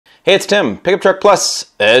Hey, it's Tim, Pickup Truck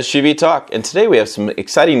Plus, SUV Talk, and today we have some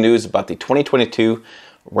exciting news about the 2022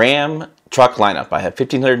 Ram truck lineup. I have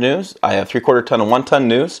 1,500 news, I have 3/4 ton and 1 ton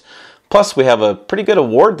news, plus we have a pretty good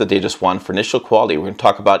award that they just won for initial quality we're going to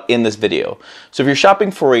talk about in this video. So if you're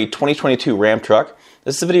shopping for a 2022 Ram truck,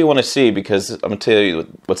 this is the video you want to see because I'm going to tell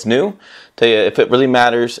you what's new, tell you if it really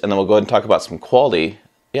matters, and then we'll go ahead and talk about some quality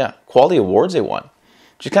awards they won.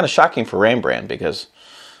 Which is kind of shocking for Ram brand because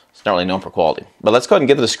it's not really known for quality. But let's go ahead and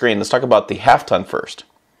get to the screen. Let's talk about the half-ton first.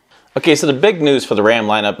 Okay, so the big news for the Ram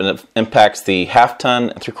lineup, and it impacts the half-ton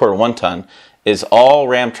and 3/4 1-ton, is all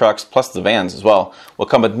Ram trucks, plus the vans as well, will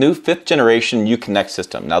come with new 5th generation Uconnect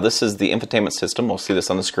system. Now this is the infotainment system. We'll see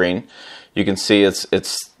this on the screen. You can see it's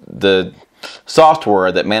the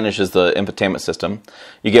software that manages the infotainment system.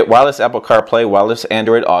 You get wireless Apple CarPlay, wireless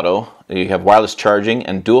Android Auto. You have wireless charging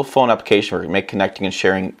and dual phone application where you make connecting and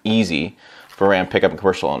sharing easy for Ram pickup and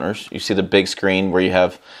commercial owners. You see the big screen where you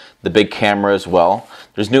have the big camera as well.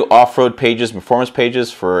 There's new off-road pages, performance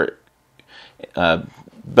pages for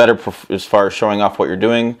better as far as showing off what you're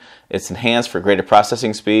doing. It's enhanced for greater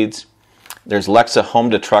processing speeds. There's Alexa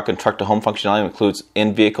home to truck and truck to home functionality. It includes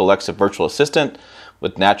in-vehicle Alexa virtual assistant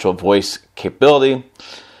with natural voice capability.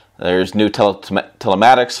 There's new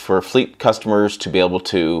telematics for fleet customers to be able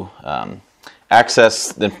to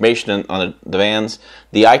access the information on the vans.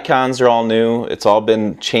 The icons are all new. It's all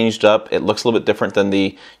been changed up. It looks a little bit different than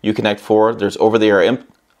the Uconnect 4. There's over-the-air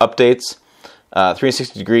updates,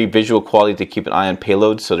 360-degree visual quality to keep an eye on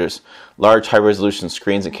payload. So there's large high-resolution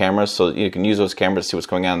screens and cameras, so you can use those cameras to see what's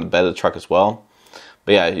going on in the bed of the truck as well.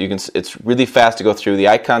 But yeah, it's really fast to go through. The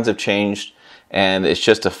icons have changed, and it's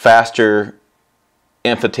just a faster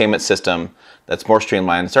infotainment system that's more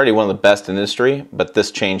streamlined. It's already one of the best in the industry, but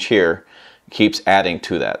this change here keeps adding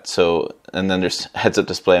to that. So, and then there's heads-up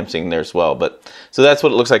display I'm seeing there as well. But so that's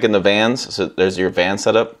what it looks like in the vans. So there's your van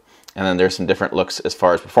setup, and then there's some different looks as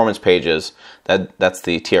far as performance pages. That's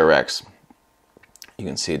the TRX. You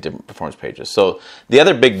can see different performance pages. So the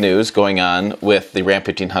other big news going on with the Ram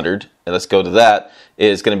 1500, and let's go to that,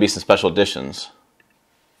 is going to be some special editions.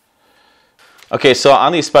 Okay, so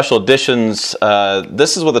on these special editions,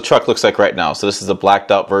 this is what the truck looks like right now. So this is the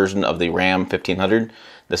blacked out version of the Ram 1500.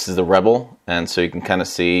 This is the Rebel, and so you can kind of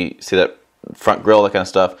see that front grille, that kind of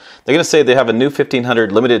stuff. They're going to say they have a new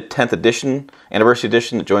 1500 limited 10th edition, anniversary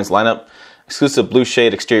edition that joins the lineup. Exclusive blue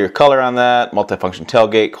shade exterior color on that, multifunction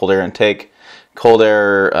tailgate, cold air intake, cold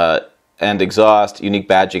air and exhaust, unique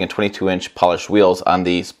badging, and 22-inch polished wheels on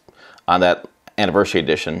that anniversary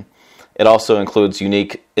edition. It also includes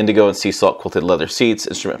unique indigo and sea salt quilted leather seats,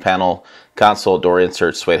 instrument panel, console, door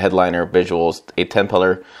inserts, suede headliner, visuals, a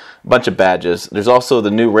 10-pillar, a bunch of badges. There's also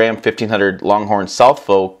the new Ram 1500 Longhorn South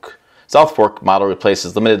Fork model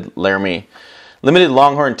replaces limited Longhorn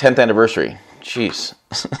 10th anniversary. Jeez,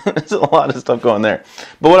 there's a lot of stuff going there.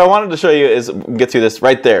 But what I wanted to show you is get through this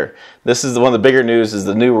right there. This is one of the bigger news is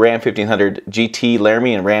the new Ram 1500 GT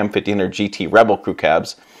Laramie and Ram 1500 GT Rebel crew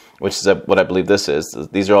cabs, which is what I believe this is.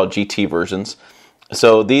 These are all GT versions.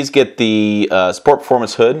 So these get the Sport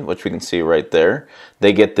Performance hood, which we can see right there.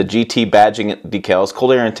 They get the GT badging decals,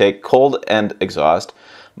 cold air intake, cold and exhaust,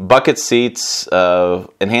 bucket seats,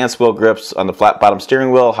 enhanced wheel grips on the flat bottom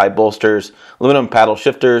steering wheel, high bolsters, aluminum paddle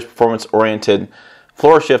shifters, performance-oriented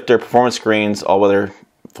floor shifter, performance screens, all-weather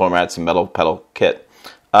floor mats, and metal pedal kit.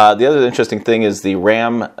 The other interesting thing is the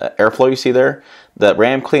Ram airflow you see there. The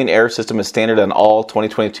Ram Clean Air system is standard on all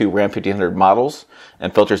 2022 Ram 1500 models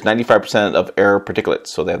and filters 95% of air particulates,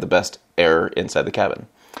 so they have the best air inside the cabin.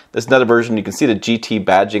 This is another version. You can see the GT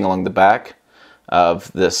badging along the back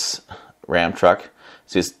of this Ram truck.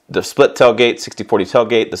 So it's the split tailgate, 60/40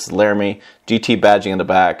 tailgate. This is Laramie, GT badging in the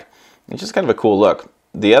back. It's just kind of a cool look.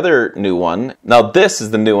 The other new one, now this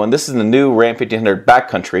is the new one. This is the new Ram 1500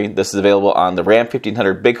 Backcountry. This is available on the Ram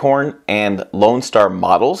 1500 Bighorn and Lone Star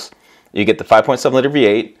models. You get the 5.7 liter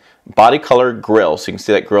V8, body color grille, so you can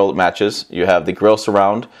see that grille that matches. You have the grille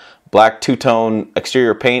surround, black two-tone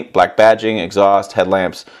exterior paint, black badging, exhaust,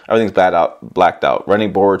 headlamps, everything's blacked out.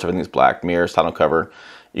 Running boards, everything's black, mirrors, tonneau cover.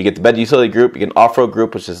 You get the bed utility group, you get an off-road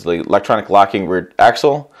group, which is the electronic locking rear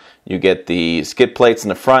axle. You get the skid plates in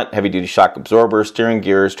the front, heavy-duty shock absorbers, steering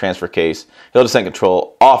gears, transfer case, hill descent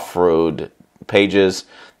control, off-road pages,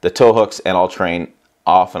 the tow hooks, and all-terrain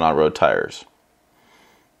off- and on-road tires.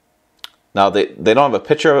 Now, they don't have a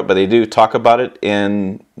picture of it, but they do talk about it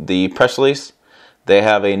in the press release. They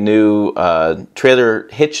have a new trailer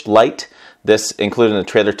hitch light. This, including the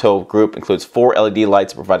trailer tow group, includes 4 LED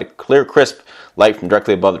lights that provide a clear, crisp light from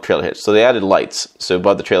directly above the trailer hitch. So they added lights. So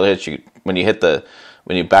above the trailer hitch, when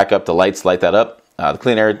you back up, the lights light that up. The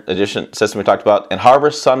Clean Air Edition system we talked about. And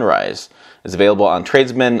Harbor Sunrise is available on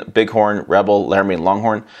Tradesman, Bighorn, Rebel, Laramie, and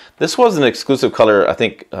Longhorn. This was an exclusive color, I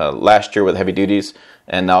think, last year with heavy duties,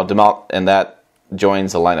 and now DeMalt and that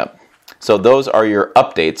joins the lineup. So those are your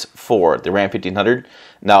updates for the Ram 1500.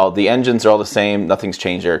 Now the engines are all the same, nothing's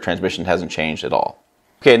changed there, transmission hasn't changed at all.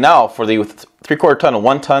 Okay, now for the 3/4 ton and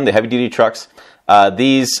 1 ton, the heavy duty trucks.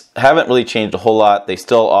 These haven't really changed a whole lot. They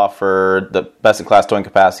still offer the best-in-class towing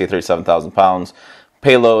capacity of 37,000 pounds,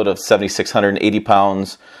 payload of 7,680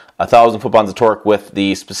 pounds, 1,000 foot-pounds of torque with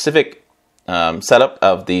the specific setup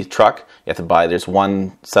of the truck. You have to buy, there's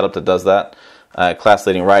one setup that does that.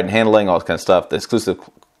 Class-leading ride and handling, all that kind of stuff. The exclusive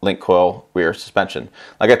link coil rear suspension.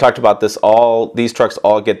 Like I talked about this, these trucks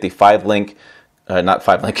all get the 5-link, not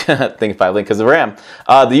 5-link, think 5-link because of RAM.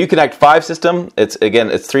 The Uconnect 5 system, it's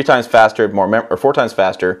 3 times faster, or 4 times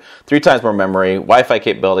faster, 3 times more memory, Wi-Fi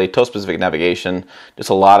capability, tow-specific navigation, just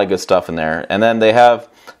a lot of good stuff in there. And then they have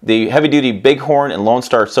the heavy-duty Bighorn and Lone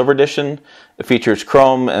Star Silver Edition. It features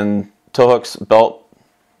chrome and tow hooks, belt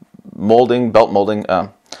molding,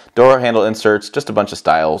 door handle inserts, just a bunch of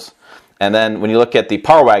styles. And then when you look at the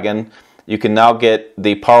Power Wagon, you can now get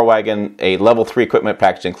the Power Wagon, a level 3 equipment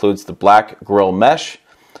package, includes the black grille mesh.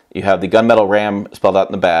 You have the gunmetal Ram spelled out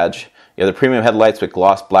in the badge. You have the premium headlights with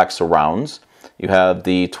gloss black surrounds. You have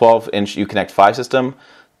the 12-inch Uconnect 5 system,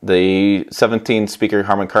 the 17-speaker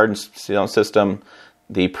Harman Kardon sound system,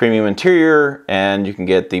 the premium interior, and you can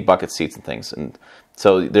get the bucket seats and things. And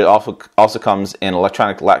so there also comes in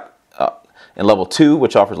electronic in level 2,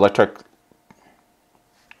 which offers electric.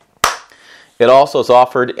 It also is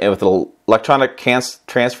offered with an electronic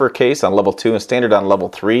transfer case on level 2 and standard on level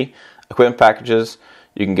 3 equipment packages.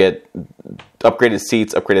 You can get upgraded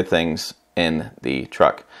seats, upgraded things in the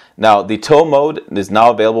truck. Now, the tow mode is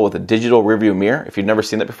now available with a digital rearview mirror. If you've never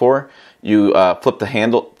seen it before, you flip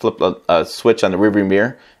a switch on the rearview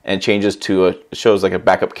mirror, and it changes to shows like a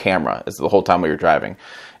backup camera the whole time while you're driving.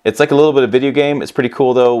 It's like a little bit of video game. It's pretty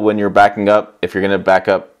cool though when you're backing up. If you're going to back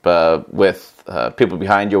up with people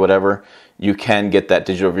behind you or whatever, you can get that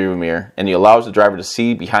digital rearview mirror, and it allows the driver to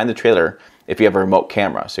see behind the trailer if you have a remote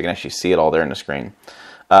camera, so you can actually see it all there on the screen.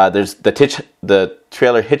 There's the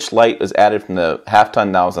trailer hitch light is added from the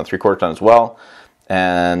half-ton, now is on 3/4 ton as well,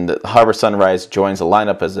 and Harbor Sunrise joins the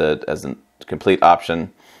lineup as a complete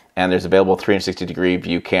option, and there's available 360-degree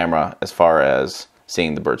view camera as far as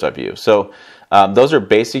seeing the bird's eye view. So those are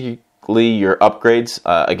basically your upgrades.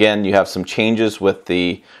 Again, you have some changes with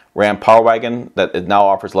the Ram Power Wagon that it now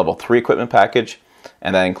offers level 3 equipment package,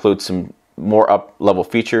 and that includes some more up-level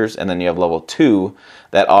features. And then you have level 2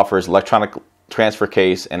 that offers electronic transfer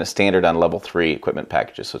case and a standard on level 3 equipment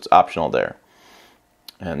packages. So it's optional there.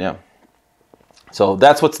 And yeah. So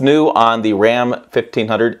that's what's new on the Ram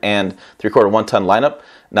 1500 and 3/4 1-ton lineup.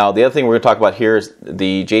 Now, the other thing we're going to talk about here is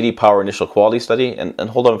the J.D. Power initial quality study. And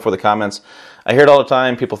hold on for the comments. I hear it all the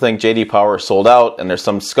time. People think J.D. Power is sold out and there's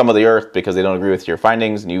some scum of the earth because they don't agree with your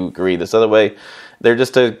findings and you agree this other way. They're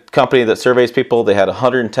just a company that surveys people. They had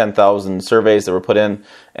 110,000 surveys that were put in,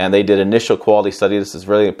 and they did initial quality study. This is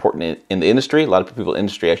really important in the industry. A lot of people in the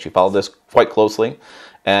industry actually follow this quite closely.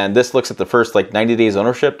 And this looks at the first 90 days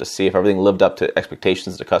ownership to see if everything lived up to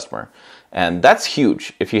expectations of the customer. And that's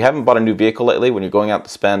huge. If you haven't bought a new vehicle lately, when you're going out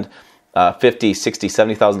to spend $50,000,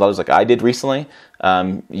 $60,000, $70,000 like I did recently,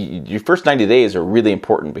 your first 90 days are really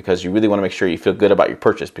important because you really want to make sure you feel good about your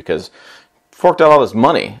purchase because you forked out all this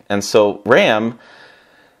money. And so Ram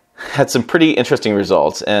had some pretty interesting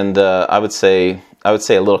results, and I would say a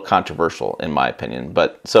little controversial in my opinion.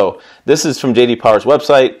 But so this is from J.D. Power's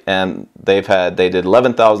website, and they did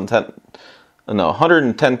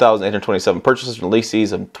 110,827 purchases from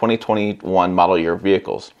leases of 2021 model year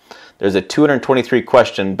vehicles. There's a 223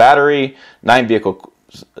 question battery, 9 vehicle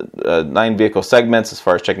segments as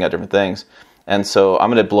far as checking out different things. And so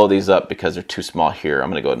I'm going to blow these up because they're too small here.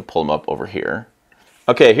 I'm going to go ahead and pull them up over here.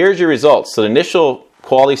 Okay, here's your results. So the initial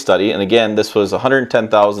quality study, and again, this was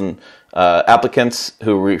 110,000 applicants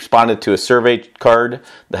who responded to a survey card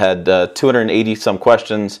that had 280 some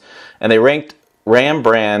questions, and they ranked Ram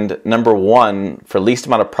brand number 1 for least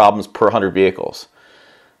amount of problems per 100 vehicles,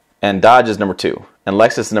 and Dodge is number 2, and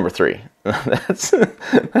Lexus is number 3.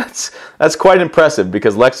 that's quite impressive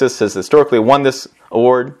because Lexus has historically won this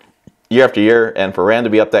award year after year, and for Ram to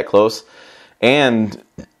be up that close, and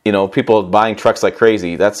people buying trucks like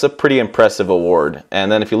crazy, that's a pretty impressive award.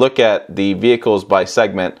 And then if you look at the vehicles by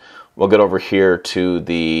segment, we'll get over here to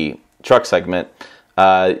the truck segment.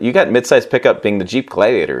 You got midsize pickup being the Jeep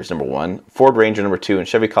Gladiator is number 1, Ford Ranger number 2, and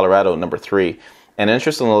Chevy Colorado number 3. And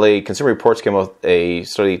interestingly, Consumer Reports came out with a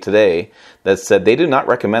study today that said they do not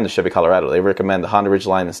recommend the Chevy Colorado. They recommend the Honda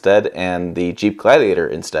Ridgeline instead and the Jeep Gladiator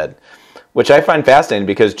instead, which I find fascinating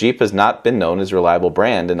because Jeep has not been known as a reliable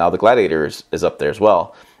brand, and now the Gladiator is up there as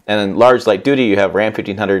well. And in large light duty, you have Ram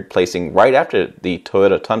 1500 placing right after the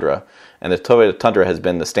Toyota Tundra, and the Toyota Tundra has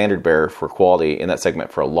been the standard bearer for quality in that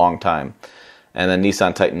segment for a long time. And then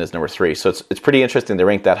Nissan Titan is number 3. So it's pretty interesting they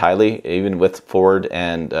rank that highly, even with Ford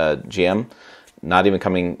and GM not even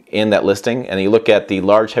coming in that listing. And you look at the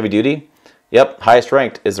large heavy duty, yep, highest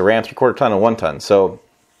ranked is the Ram 3/4 ton and 1 ton. So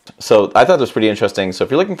I thought that was pretty interesting. So if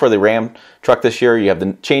you're looking for the Ram truck this year, you have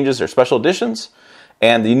the changes or special editions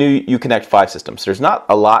and the new Uconnect 5 system. So there's not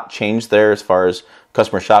a lot changed there as far as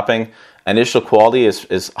customer shopping. Initial quality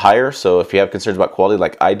is higher. So if you have concerns about quality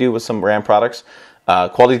like I do with some Ram products,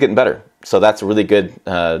 quality is getting better. So that's really good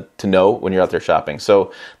to know when you're out there shopping.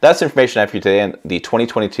 So that's the information I have for you today on the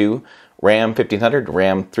 2022 Ram 1500,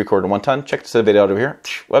 Ram 3/4 1 ton. Check this video out over here,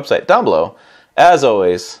 website down below. As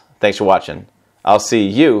always, thanks for watching. I'll see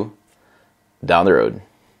you down the road.